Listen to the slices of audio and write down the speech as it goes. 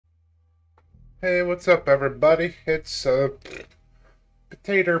Hey, what's up, everybody? It's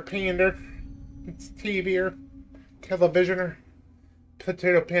Potato Panda. It's TVer, Televisioner,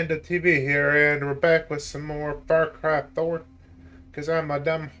 Potato Panda TV here, and we're back with some more Far Cry 4. Cause I'm a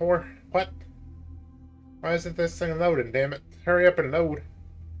dumb whore. What? Why isn't this thing loading? Damn it! Hurry up and load.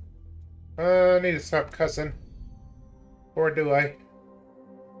 I need to stop cussing, or do I?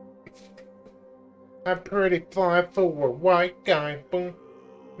 I'm pretty fly for a white guy. Boom.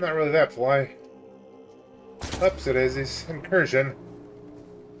 Not really that fly. Oops, it is. He's Incursion.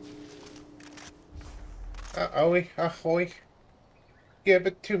 Uh-oh, ahoy. Give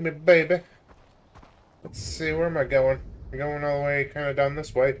it to me, baby. Let's see, where am I going? I'm going all the way kind of down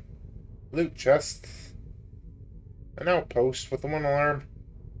this way. Loot chest. An outpost with the one alarm.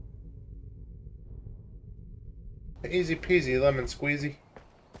 Easy peasy, lemon squeezy.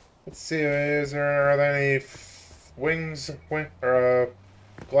 Let's see, are there any wings, or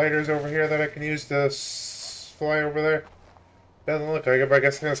gliders over here that I can use to fly over there? Doesn't look like it, but I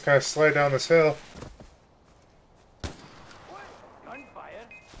guess I can just kind of slide down this hill.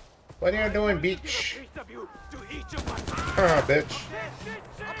 What are you doing, beach? Ah, bitch.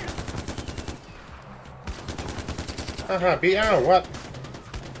 Beat. Oh, what?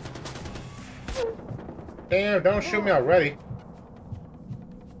 Damn, don't shoot me already.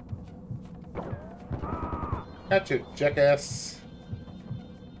 Gotcha, jackass.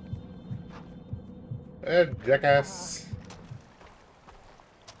 Jackass.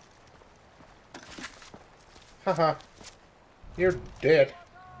 Haha. You're dead.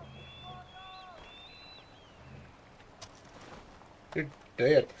 You're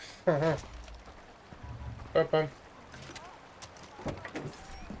dead. Haha. Bum.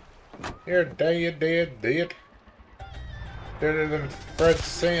 You're dead, dead. Deader than Fred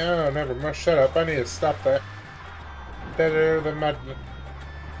saying, oh, never mind. Shut up. I need to stop that. Deader than my...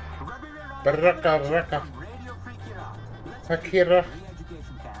 Raka. Akira.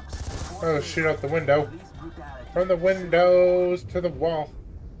 Oh, shoot out the window. From the windows to the wall.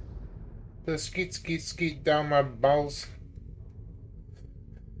 To the skeet down my balls.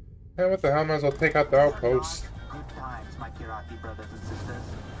 Hey, what the hell? Might as well take out the outpost.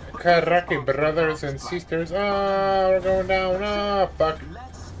 Karaki brothers and sisters. Oh, we're going down. Oh, fuck.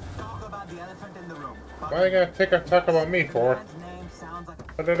 Why are you gonna talk about me for?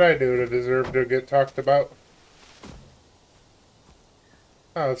 What did I do to deserve to get talked about?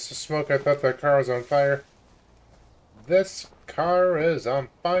 Oh, it's just smoke. I thought that car was on fire. This car is on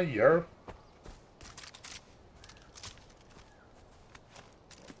fire.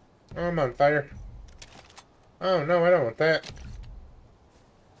 Oh, I'm on fire. Oh, no, I don't want that.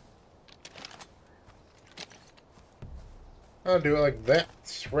 I'll do it like that.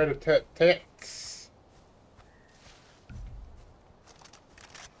 Rat-a-tat-tat.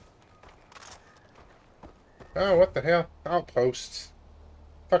 Oh, what the hell? Outposts.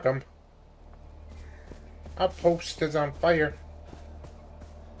 Fuck 'em. Outpost is on fire.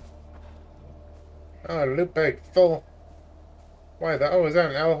 Oh, loot bag full. Why the... Oh, is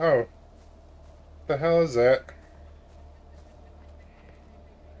that an L? Oh. What the hell is that?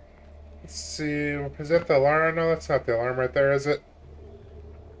 Let's see. Is that the alarm? No, that's not the alarm right there, is it?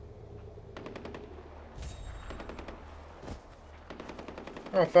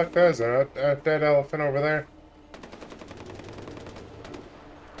 Oh, fuck, that is a dead elephant over there.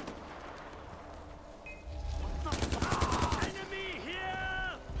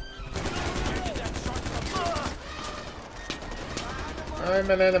 I'm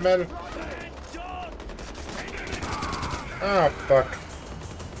an enemy. Oh, fuck.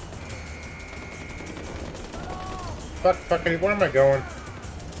 Fuckity, where am I going?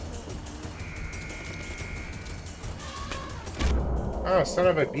 Oh, son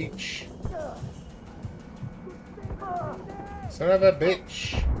of a bitch. Son of a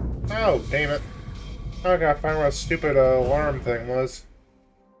bitch. Oh, damn it. Oh, I gotta find what a stupid alarm thing was.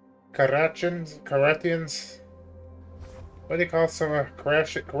 Karathians? What do you call some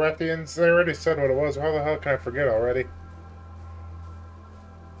Karathians? They already said what it was. How the hell can I forget already?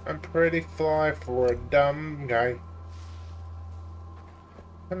 I'm pretty fly for a dumb guy.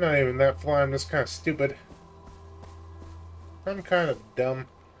 I'm not even that fly, I'm just kind of stupid. I'm kind of dumb.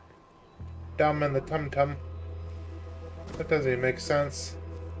 Dumb in the tum-tum. That doesn't even make sense.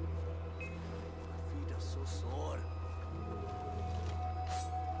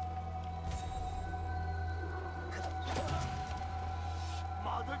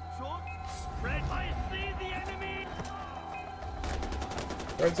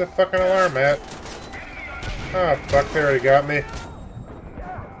 Where's the fucking alarm at? Oh, fuck, they already got me.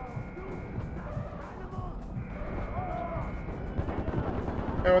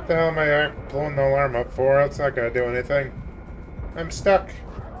 Now what the hell am I blowing the alarm up for? It's not gonna do anything. I'm stuck.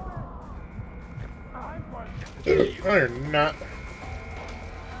 No, you're not.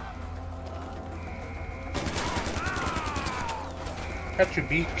 Got you,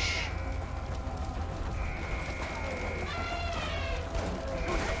 beach.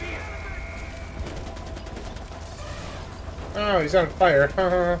 Oh, he's on fire.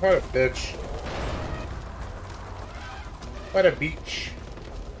 What a bitch. What a beach.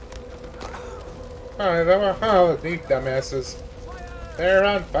 Oh, these dumbasses. They're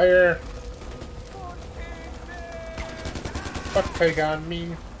on fire. Fuck take on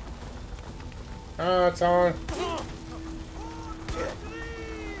me. Oh, it's on.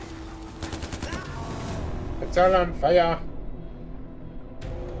 It's all on fire.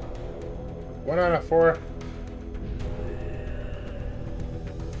 1 out of 4.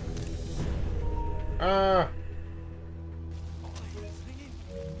 Ah.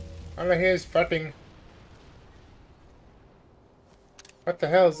 All I hear is farting. What the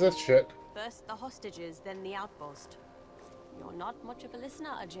hell is this shit? First the hostages, then the outpost. You're not much of a listener,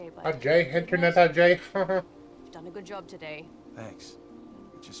 Ajay, but... Ajay? Internet Ajay? You've done a good job today. Thanks.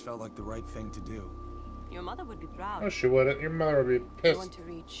 It just felt like the right thing to do. Your mother would be proud. Oh, she wouldn't. Your mother would be You pissed. want to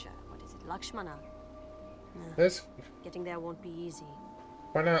reach, what is it, Lakshmana? No. This? Getting there won't be easy.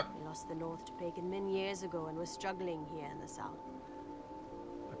 Why not? We lost the north to pagan men years ago and we're struggling here in the south.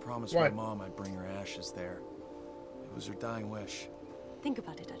 I promised Why? my mom I'd bring her ashes there. It was her dying wish. Think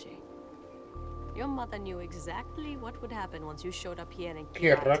about it, Ajay. Your mother knew exactly what would happen once you showed up here in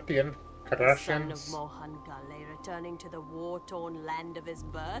Kirat. Kiratian. The son of Karasians. Mohan Kale returning to the war-torn land of his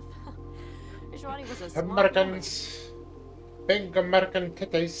birth. Ishwari was a smart woman. Americans. Big American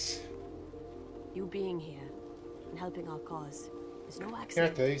titties. You being here and helping our cause is no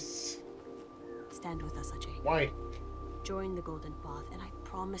accident. Titties. Stand with us, Ajay. Why? Join the Golden Path, and I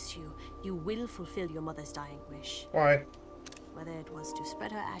promise you, you will fulfill your mother's dying wish. Why? Whether it was to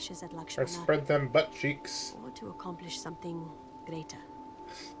spread her ashes at Or Lakshmana, spread them butt cheeks. or to accomplish something greater.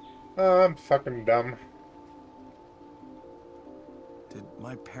 Oh, I'm fucking dumb. Did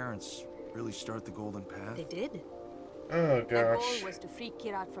my parents really start the Golden Path? They did. Oh, Their goal gosh. was to free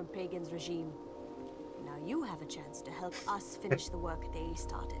Kirat from Pagan's regime. Now you have a chance to help us finish the work they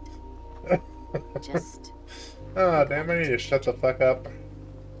started. Just... Oh, damn, I need to shut the fuck up.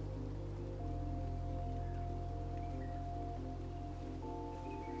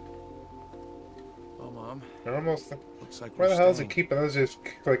 Well, Mom, They're almost... looks like Where we're the hell is he staying. keeping those? Just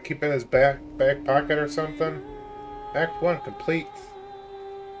like keep in his back pocket or something? Act 1 complete.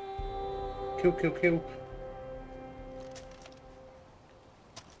 Q.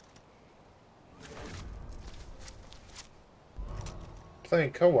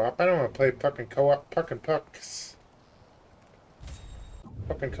 Playing co-op? I don't want to play fucking co-op. Fucking pucks.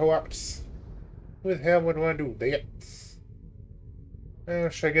 Fucking co-ops. Who the hell would want to do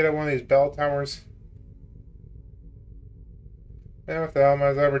that? Should I get at one of these bell towers? Yeah, what the hell?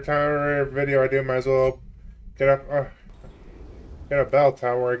 Every video I do, might as well get up, get a bell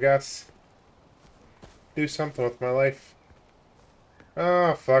tower, I guess. Do something with my life.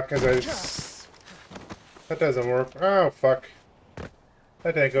 Oh, fuck, that doesn't work. Oh, fuck.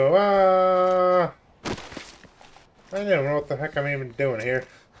 That didn't go, I don't know what the heck I'm even doing here.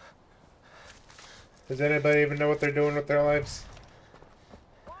 Does anybody even know what they're doing with their lives?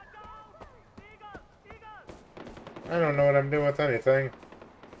 I don't know what I'm doing with anything.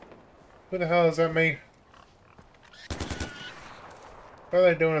 Who the hell is that me? What are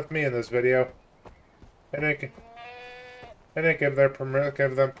they doing with me in this video? I didn't give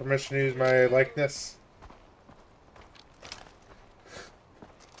them permission to use my likeness.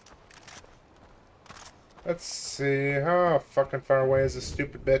 Let's see. How fucking far away is this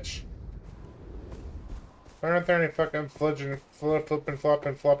stupid bitch? Why aren't there any fucking flipping,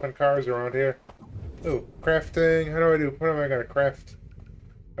 flopping cars around here? Ooh, crafting. How do I do? What am I gonna craft?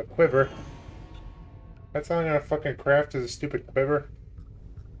 A quiver. That's all I'm gonna fucking craft is a stupid quiver?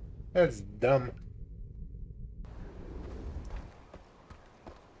 That's dumb.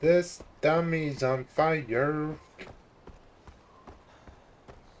 This dummy's on fire.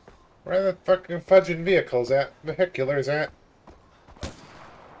 Where are the fucking fudging vehicles at? Vehiculars at?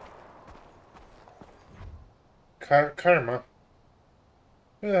 Karma.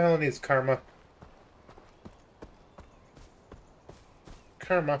 Who the hell needs karma?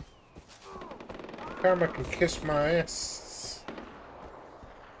 Karma. Karma can kiss my ass.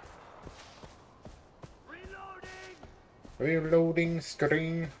 Reloading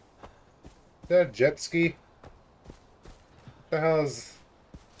screen. Is that a jet ski? What the hell is...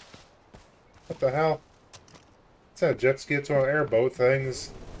 What the hell? It's not a jet ski, it's one of the airboat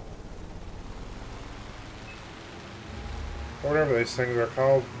things. Whatever these things are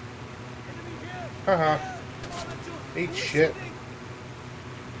called. Haha. Eat shit.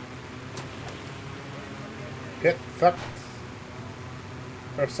 Get fucked.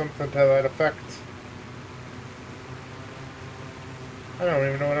 Or something to that effect. I don't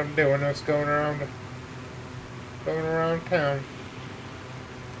even know what I'm doing. Just going around town.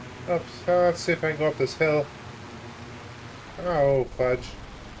 Oops. Oh, let's see if I can go up this hill. Oh, fudge.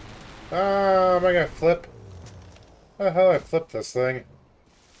 Ah, am I gonna flip? How the hell I flip this thing?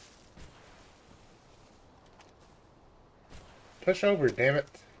 Push over, damn it.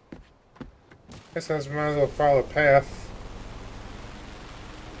 Guess I might as well follow a path.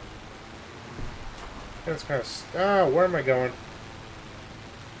 It's kind of... Ah, where am I going?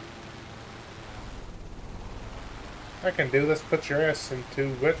 I can do this. Put your ass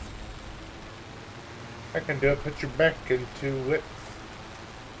into it. I can do it. Put your back into it.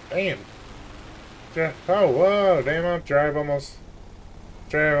 Damn. Oh, whoa. Damn, I drive almost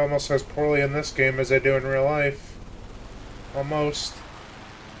as poorly in this game as I do in real life. Almost.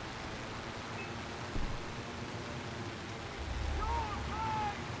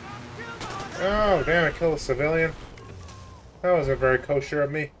 Oh, damn, I killed a civilian. That wasn't very kosher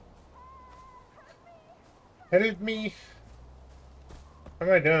of me. Headed me. What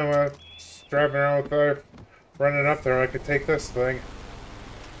am I doing while I'm driving around with the running up there? I could take this thing.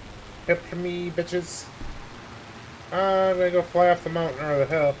 Hip to me, bitches. I'm gonna go fly off the mountain or the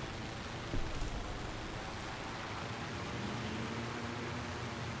hill.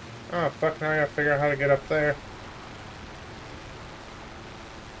 Oh, fuck, now I gotta figure out how to get up there.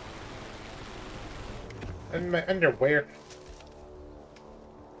 In my underwear.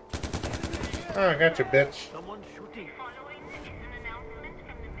 Oh, I got you, bitch. Someone's shooting.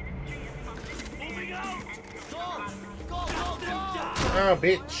 Oh,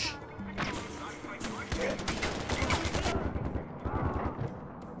 bitch.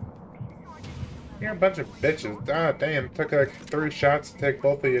 You're a bunch of bitches. Ah, damn. Took like 3 shots to take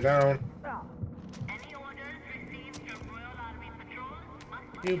both of you down.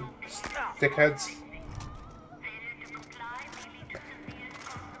 You dickheads.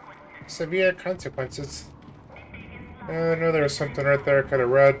 Severe consequences. I know there was something right there I could have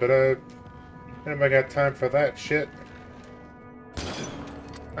read, but I don't got time for that shit.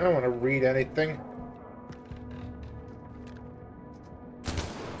 I don't want to read anything.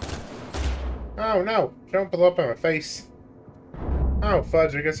 Oh no! Don't blow up on my face. Oh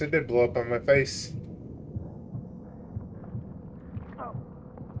fudge, I guess it did blow up on my face.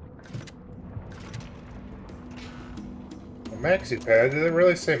 A maxi pad? Did it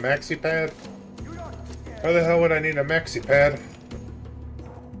really say maxi pad? Why the hell would I need a maxi pad?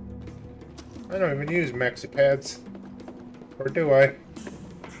 I don't even use maxi pads. Or do I?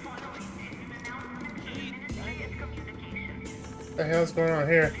 What the hell's going on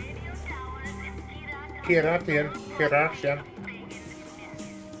here? Kiratian.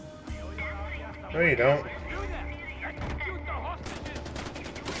 No, you don't.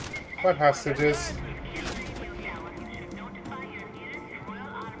 What hostages?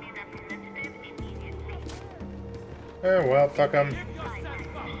 Oh well, fuck them.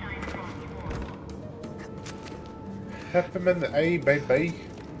 Hit them in the A, baby.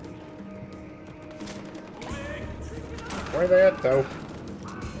 Where are they at, though?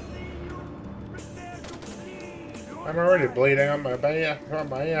 I'm already bleeding on my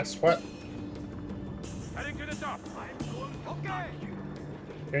ass. What?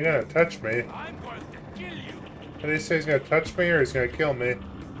 You're gonna touch me. Did he say he's gonna touch me or he's gonna kill me?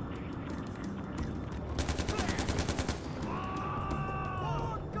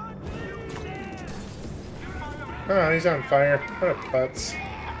 Oh, he's on fire. What a putz.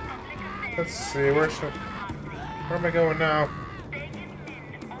 Let's see, where am I going now?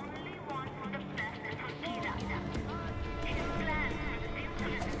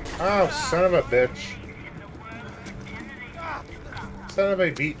 Oh, son of a bitch. Son of a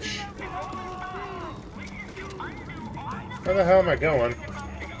beach. Where the hell am I going?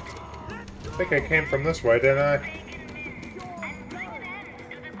 I think I came from this way, didn't I?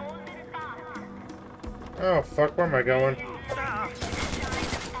 Oh, fuck, where am I going?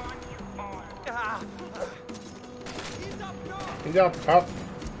 He's up top.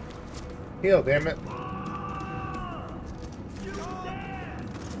 Heal, damn it.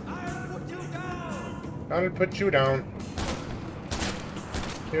 I'll put you down.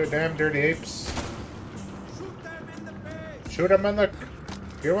 You damn dirty apes. Shoot him in the...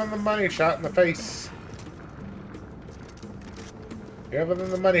 Give him the money shot in the face. Give him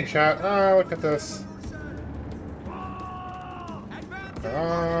the money shot. Oh, look at this.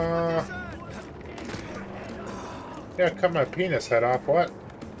 Yeah, cut my penis head off. What?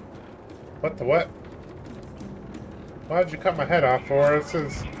 What the what? Why'd you cut my head off for? This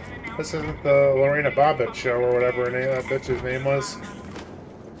isn't the Lorena Bobbitt show or whatever her name, that bitch's name was.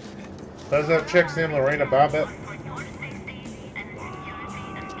 Was that chick's name Lorena Bobbitt?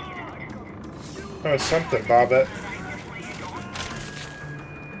 Oh, something Bobbitt.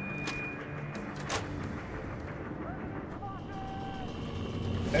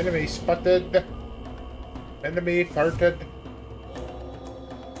 Enemy spotted. Enemy farted.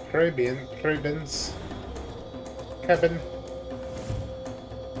 Crabins. Cabin.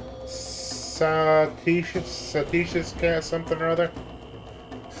 Satish's cat, something or other.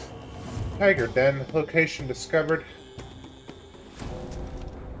 Tiger den. Location discovered.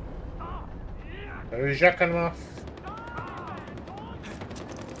 Zakhanov.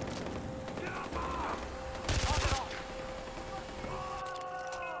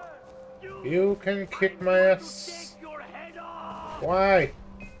 You can kick my ass. Why?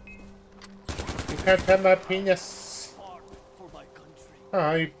 You can't have my penis.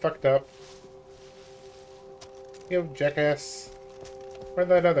 Oh, you fucked up. You jackass. Where'd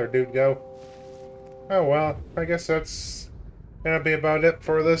that other dude go? Oh well, I guess that's gonna be about it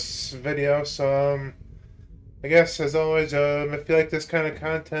for this video. So, I guess as always, if you like this kind of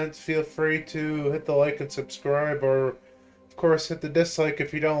content, feel free to hit the like and subscribe, or of course hit the dislike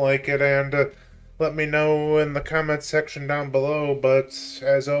if you don't like it, and let me know in the comments section down below. But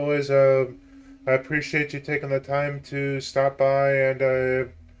as always, I appreciate you taking the time to stop by, and I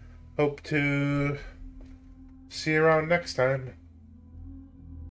hope to see you around next time.